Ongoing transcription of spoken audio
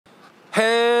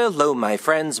Hello my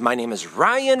friends, my name is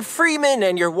Ryan Freeman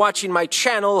and you're watching my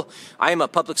channel. I am a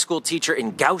public school teacher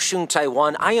in Kaohsiung,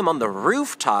 Taiwan. I am on the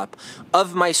rooftop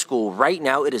of my school right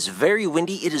now. It is very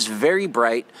windy, it is very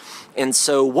bright, and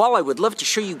so while I would love to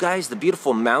show you guys the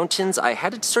beautiful mountains, I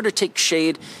had to sort of take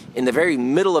shade in the very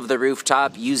middle of the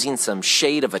rooftop using some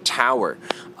shade of a tower.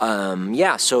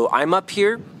 So I'm up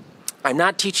here. I'm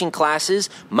not teaching classes.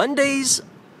 Mondays,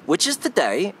 which is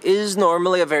today, is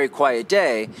normally a very quiet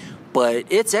day, but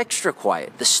it's extra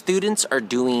quiet. The students are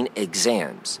doing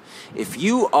exams. If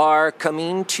you are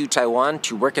coming to Taiwan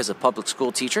to work as a public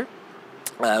school teacher,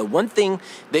 one thing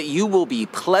that you will be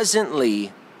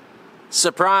pleasantly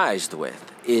surprised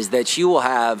with is that you will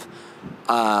have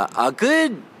a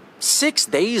good 6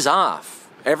 days off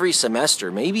every semester,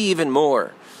 maybe even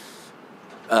more.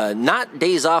 Not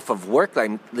days off of work,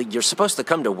 like you're supposed to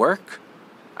come to work.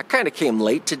 I kind of came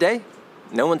late today.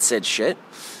 No one said shit.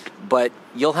 But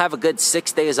you'll have a good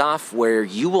 6 days off where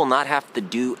you will not have to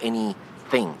do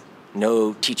anything.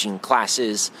 No teaching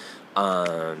classes.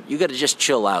 You got to just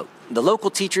chill out. The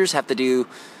local teachers have to do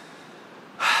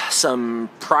some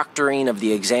proctoring of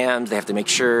the exams. They have to make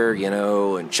sure,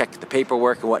 and check the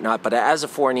paperwork and whatnot. But as a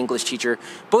foreign English teacher,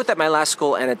 both at my last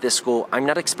school and at this school, I'm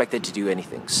not expected to do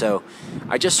anything. So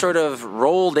I just sort of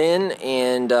rolled in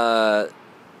and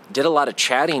did a lot of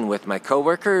chatting with my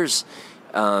coworkers.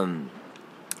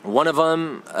 One of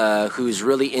them, who's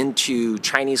really into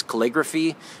Chinese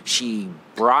calligraphy, she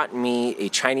brought me a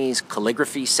Chinese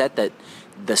calligraphy set that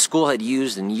the school had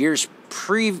used in years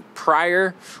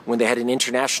prior when they had an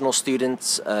international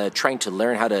students trying to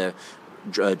learn how to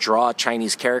draw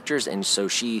Chinese characters. And so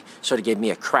she sort of gave me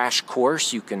a crash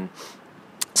course. You can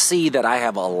see that I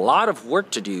have a lot of work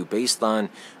to do based on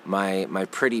my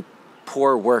pretty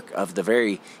poor work of the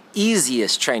very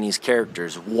easiest Chinese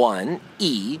characters. One,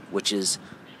 E, which is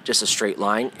just a straight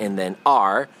line, and then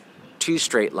R, 2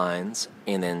 straight lines,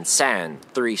 and then San,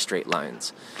 3 straight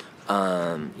lines.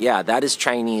 That is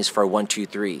Chinese for 1, 2,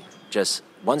 3. Just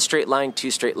 1 straight line,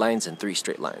 2 straight lines, and 3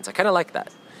 straight lines. I kind of like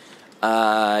that.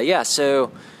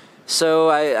 So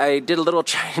I did a little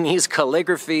Chinese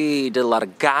calligraphy, did a lot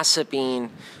of gossiping,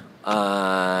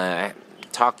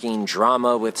 talking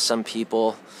drama with some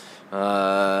people,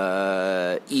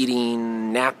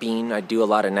 eating, napping. I do a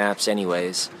lot of naps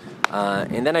anyways.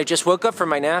 And then I just woke up from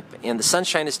my nap and the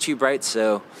sunshine is too bright,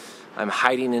 so I'm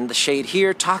hiding in the shade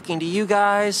here talking to you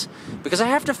guys because I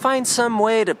have to find some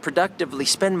way to productively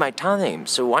spend my time.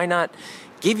 So why not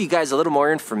give you guys a little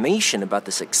more information about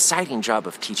this exciting job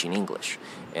of teaching English?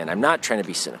 And I'm not trying to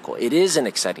be cynical. It is an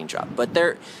exciting job, but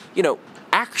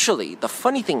actually the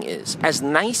funny thing is, as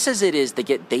nice as it is to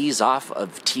get days off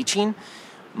of teaching,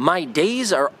 my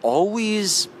days are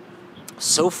always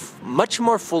so much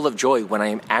more full of joy when I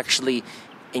am actually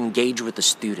engaged with the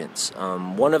students.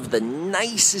 One of the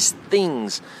nicest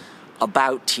things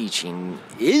about teaching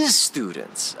is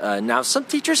students. Now, some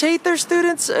teachers hate their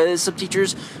students. Some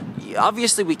teachers,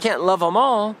 obviously, we can't love them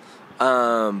all.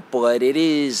 But it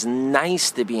is nice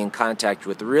to be in contact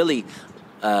with really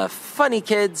funny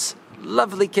kids,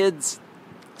 lovely kids,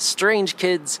 strange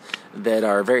kids that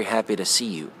are very happy to see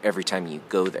you every time you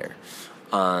go there.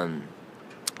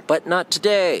 But not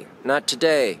today, not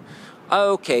today.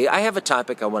 Okay, I have a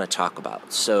topic I want to talk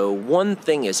about. So one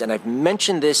thing is, and I've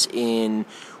mentioned this in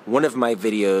one of my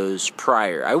videos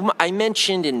prior. I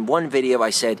mentioned in one video, I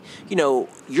said,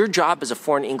 your job as a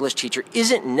foreign English teacher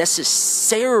isn't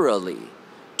necessarily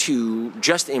to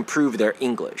just improve their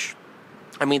English.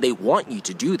 I mean, they want you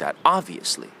to do that,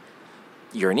 obviously.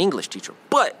 You're an English teacher.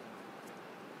 But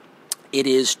it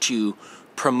is to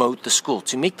promote the school,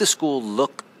 to make the school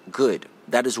look good.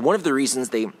 That is one of the reasons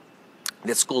that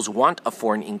schools want a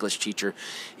foreign English teacher,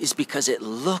 is because it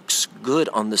looks good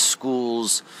on the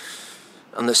school's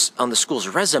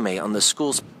resume, on the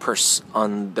school's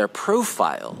on their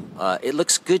profile. It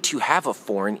looks good to have a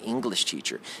foreign English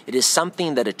teacher. It is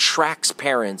something that attracts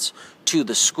parents to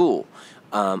the school.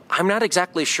 I'm not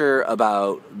exactly sure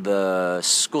about the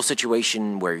school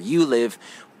situation where you live,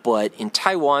 but in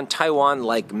Taiwan,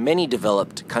 like many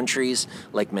developed countries,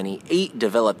 like many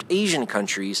developed Asian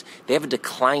countries, they have a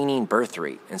declining birth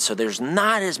rate. And so there's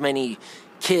not as many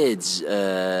kids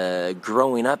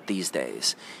growing up these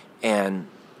days. And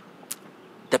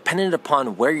dependent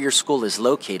upon where your school is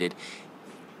located,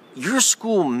 your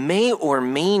school may or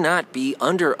may not be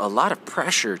under a lot of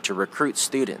pressure to recruit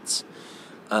students.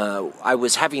 I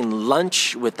was having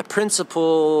lunch with the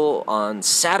principal on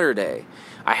Saturday.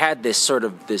 I had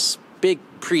this big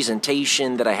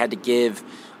presentation that I had to give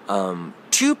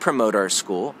to promote our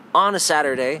school on a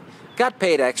Saturday. Got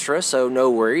paid extra, so no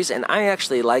worries. And I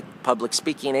actually like public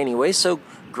speaking anyway, so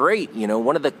great. You know,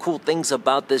 one of the cool things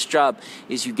about this job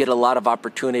is you get a lot of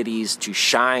opportunities to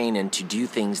shine and to do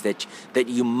things that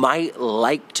you might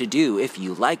like to do if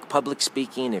you like public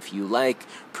speaking, if you like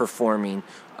performing,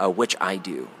 which I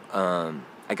do.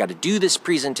 I got to do this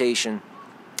presentation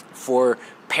for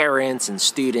parents and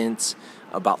students,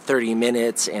 about 30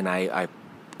 minutes, and I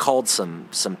called some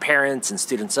parents and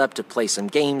students up to play some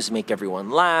games, make everyone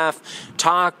laugh,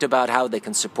 talked about how they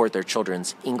can support their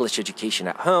children's English education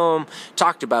at home,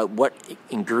 talked about what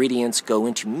ingredients go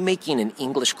into making an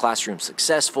English classroom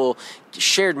successful,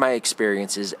 shared my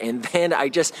experiences, and then I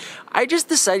just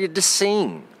decided to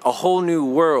sing A Whole New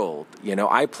World. You know,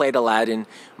 I played Aladdin,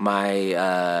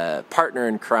 my partner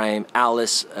in crime,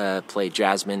 Alice, played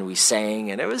Jasmine. We sang,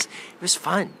 and it was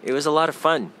fun. It was a lot of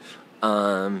fun.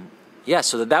 Yeah,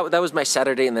 so that was my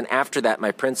Saturday, and then after that,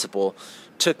 my principal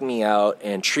took me out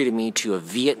and treated me to a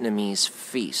Vietnamese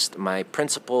feast. My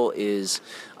principal is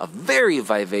a very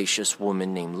vivacious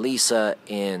woman named Lisa,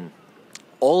 and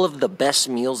all of the best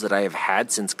meals that I have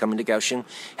had since coming to Kaohsiung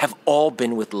have all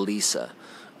been with Lisa.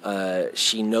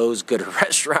 She knows good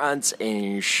restaurants,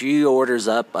 and she orders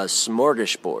up a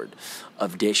smorgasbord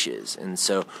of dishes. And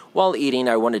so while eating,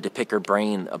 I wanted to pick her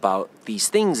brain about these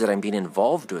things that I'm being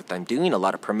involved with. I'm doing a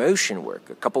lot of promotion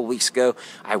work. A couple of weeks ago,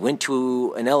 I went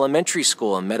to an elementary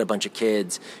school and met a bunch of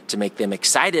kids to make them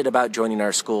excited about joining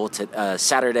our school.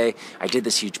 Saturday, I did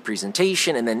this huge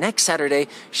presentation, and then next Saturday,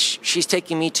 she's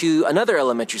taking me to another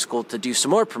elementary school to do some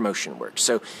more promotion work.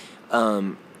 So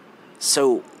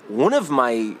one of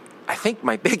my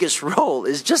biggest role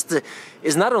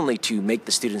is not only to make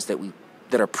the students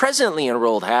that are presently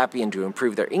enrolled happy and to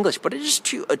improve their English, but it is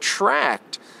to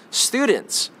attract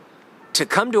students to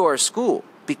come to our school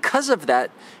because of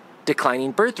that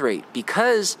declining birth rate,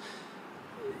 because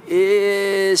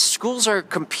schools are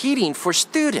competing for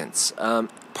students,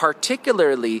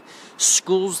 particularly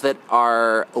schools that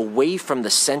are away from the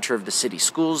center of the city,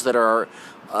 schools that are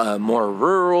more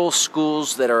rural,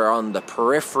 schools that are on the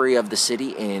periphery of the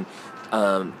city. And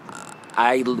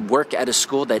I work at a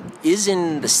school that is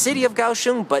in the city of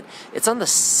Kaohsiung, but it's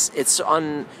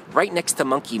on right next to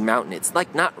Monkey Mountain. It's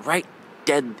like not right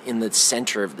dead in the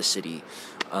center of the city,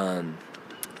 and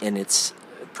it's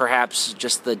perhaps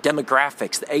just the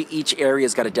demographics. Each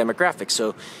area's got a demographic.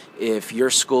 So if your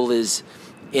school is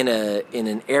in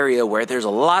an area where there's a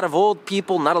lot of old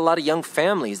people, not a lot of young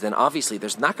families, then obviously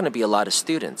there's not going to be a lot of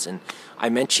students. And I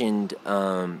mentioned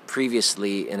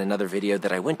previously in another video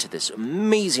that I went to this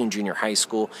amazing junior high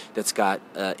school that's got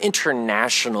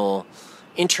international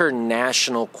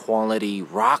quality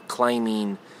rock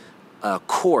climbing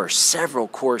course, several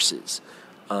courses.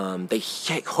 They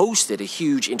hosted a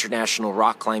huge international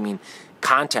rock climbing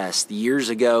contest years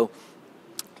ago.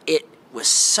 It was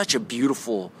such a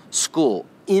beautiful school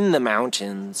in the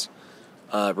mountains,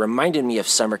 reminded me of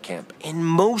summer camp. And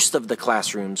most of the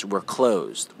classrooms were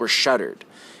closed, were shuttered,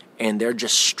 and they're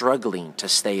just struggling to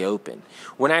stay open.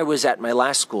 When I was at my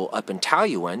last school up in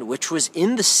Taiwan, which was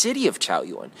in the city of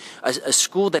Taiwan, a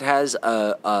school that has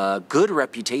a good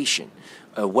reputation,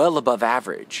 well above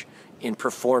average in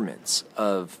performance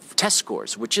of test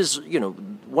scores, which is, you know,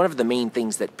 one of the main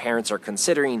things that parents are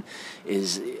considering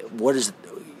is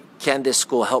can this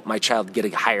school help my child get a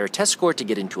higher test score to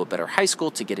get into a better high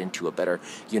school, to get into a better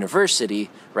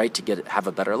university, right, to have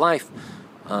a better life.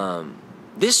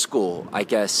 This school, I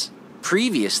guess,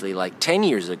 previously, like 10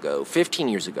 years ago, 15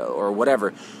 years ago, or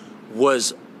whatever,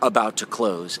 was about to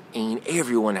close, and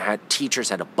teachers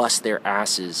had to bust their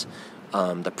asses.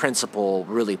 The principal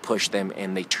really pushed them,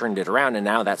 and they turned it around, and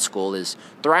now that school is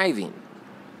thriving.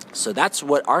 So that's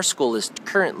what our school is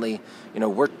currently. You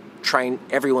know,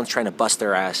 everyone's trying to bust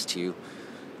their ass to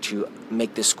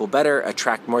make this school better,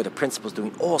 attract more. The principal's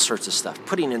doing all sorts of stuff,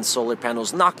 putting in solar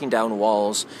panels, knocking down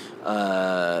walls,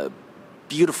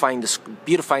 beautifying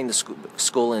the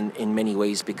school in many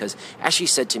ways, because as she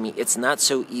said to me, it's not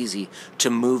so easy to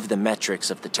move the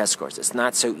metrics of the test scores. It's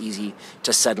not so easy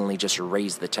to suddenly just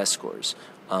raise the test scores.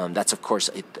 That's, of course,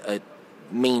 a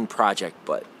main project,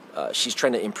 but she's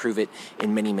trying to improve it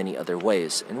in many, many other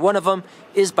ways. And one of them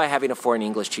is by having a foreign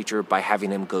English teacher, by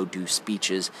having him go do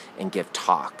speeches and give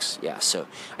talks. Yeah, so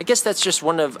I guess that's just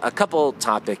one of a couple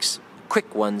topics,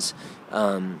 quick ones,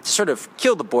 to sort of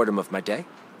kill the boredom of my day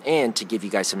and to give you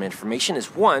guys some information.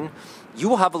 Is one, you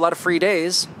will have a lot of free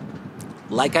days,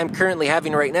 like I'm currently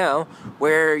having right now,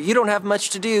 where you don't have much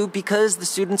to do because the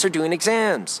students are doing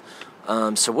exams.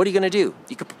 So what are you going to do?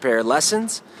 You could prepare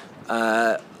lessons,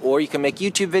 or you can make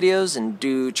YouTube videos and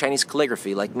do Chinese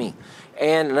calligraphy like me.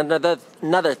 And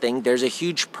another thing, there's a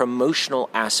huge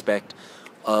promotional aspect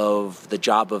of the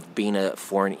job of being a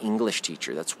foreign English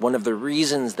teacher. That's one of the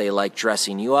reasons they like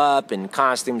dressing you up in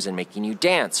costumes and making you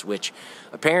dance, which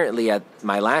apparently at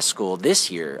my last school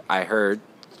this year, I heard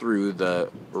through the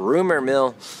rumor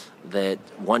mill that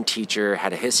one teacher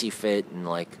had a hissy fit and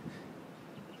like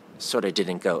sort of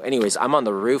didn't go. Anyways, I'm on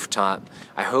the rooftop.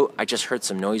 I just heard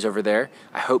some noise over there.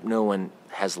 I hope no one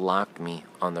has locked me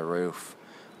on the roof.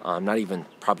 I'm not even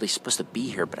probably supposed to be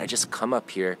here, but I just come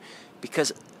up here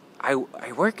because I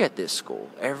work at this school.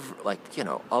 A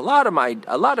lot of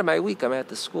my week I'm at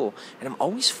the school, and I'm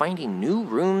always finding new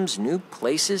rooms, new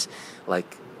places,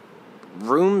 like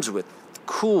rooms with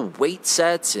cool weight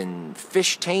sets and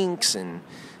fish tanks, and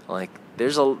like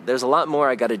there's a lot more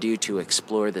I got to do to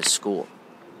explore this school.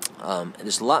 And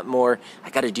there's a lot more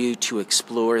I got to do to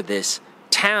explore this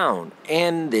town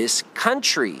and this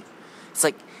country. It's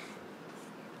like,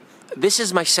 this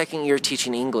is my second year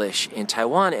teaching English in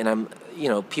Taiwan, and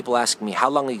people ask me, how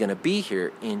long are you going to be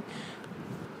here? And,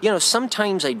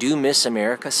 sometimes I do miss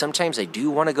America. Sometimes I do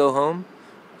want to go home.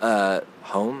 I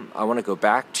want to go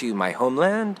back to my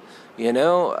homeland,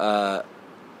 but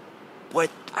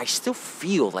I still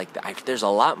feel like there's a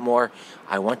lot more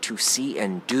I want to see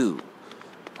and do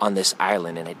on this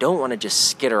island, and I don't want to just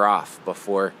skitter off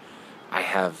before I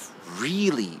have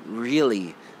really,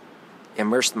 really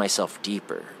immersed myself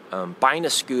deeper. Buying a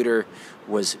scooter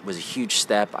was a huge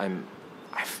step. I'm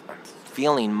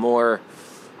feeling more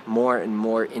and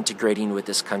more integrating with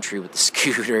this country, with the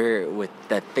scooter, with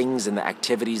the things and the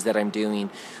activities that I'm doing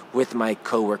with my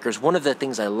coworkers. One of the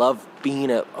things I love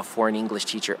being a foreign English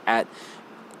teacher at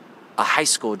a high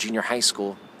school, junior high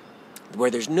school, where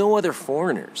there's no other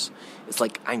foreigners. It's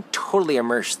like I'm totally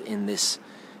immersed in this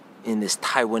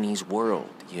Taiwanese world,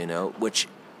 which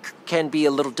can be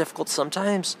a little difficult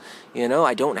sometimes.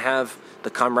 I don't have the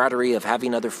camaraderie of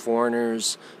having other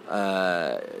foreigners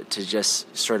to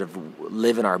just sort of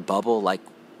live in our bubble like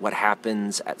what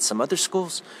happens at some other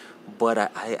schools. But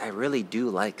I really do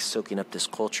like soaking up this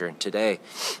culture. And today,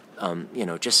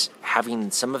 just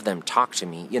having some of them talk to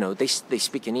me, they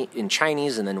speak in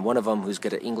Chinese, and then one of them who's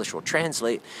good at English will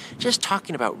translate, just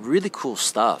talking about really cool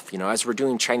stuff. As we're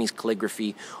doing Chinese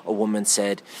calligraphy, a woman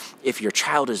said, if your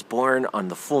child is born on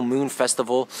the full moon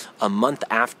festival, a month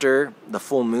after the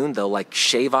full moon, they'll like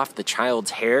shave off the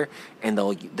child's hair, and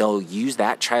they'll use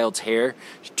that child's hair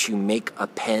to make a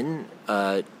pen,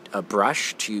 a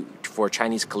brush for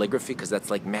Chinese calligraphy, because that's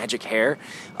like magic hair.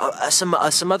 Some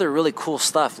other really cool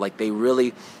stuff. Like, they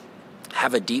really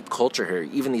have a deep culture here.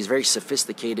 Even these very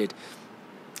sophisticated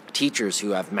teachers who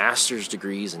have master's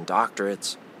degrees and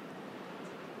doctorates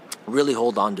really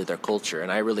hold on to their culture, and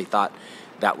I really thought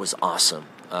that was awesome.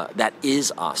 That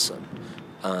is awesome.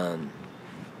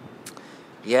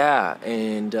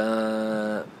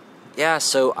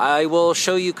 So I will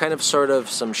show you kind of sort of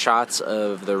some shots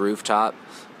of the rooftop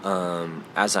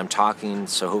as I'm talking,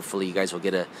 so hopefully you guys will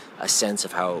get a sense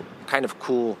of how kind of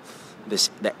cool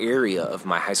the area of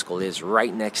my high school is,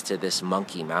 right next to this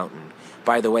Monkey Mountain.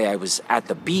 By the way, I was at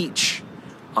the beach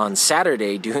on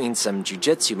Saturday doing some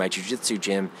jiu-jitsu. My jiu-jitsu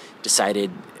gym decided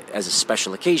as a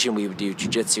special occasion we would do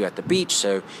jiu-jitsu at the beach,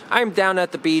 so I'm down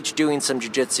at the beach doing some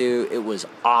jiu-jitsu. It was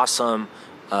awesome.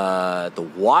 The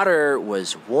water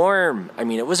was warm. I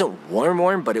mean, it wasn't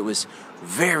warm, but it was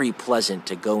very pleasant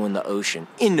to go in the ocean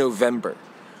in November,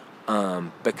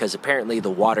 because apparently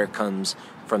the water comes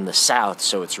from the south,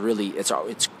 so it's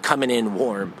coming in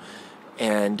warm,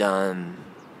 and I'm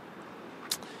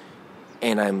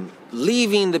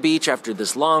leaving the beach after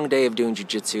this long day of doing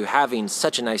jiu-jitsu, having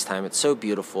such a nice time. It's so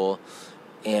beautiful,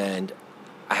 and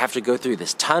I have to go through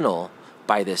this tunnel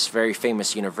by this very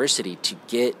famous university to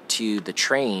get to the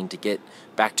train to get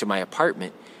back to my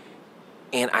apartment,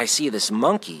 and I see this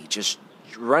monkey just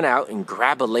run out and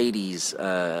grab a lady's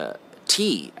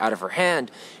tea out of her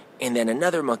hand, and then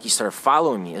another monkey started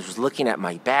following me. It was looking at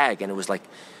my bag, and I was like,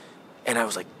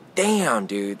 damn,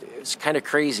 dude, it's kind of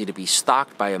crazy to be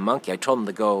stalked by a monkey. I told him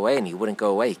to go away, and he wouldn't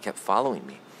go away. He kept following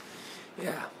me.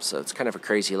 Yeah, so it's kind of a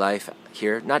crazy life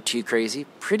here. Not too crazy,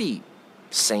 pretty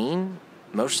sane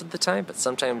most of the time, but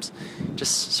sometimes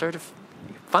just sort of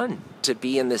fun to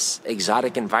be in this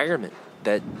exotic environment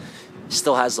that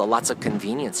still has lots of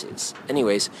conveniences.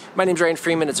 Anyways, my name's Ryan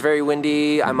Freeman. It's very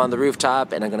windy. I'm on the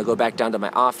rooftop, and I'm going to go back down to my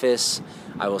office.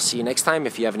 I will see you next time.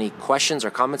 If you have any questions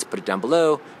or comments, put it down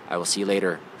below. I will see you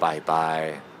later.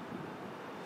 Bye-bye.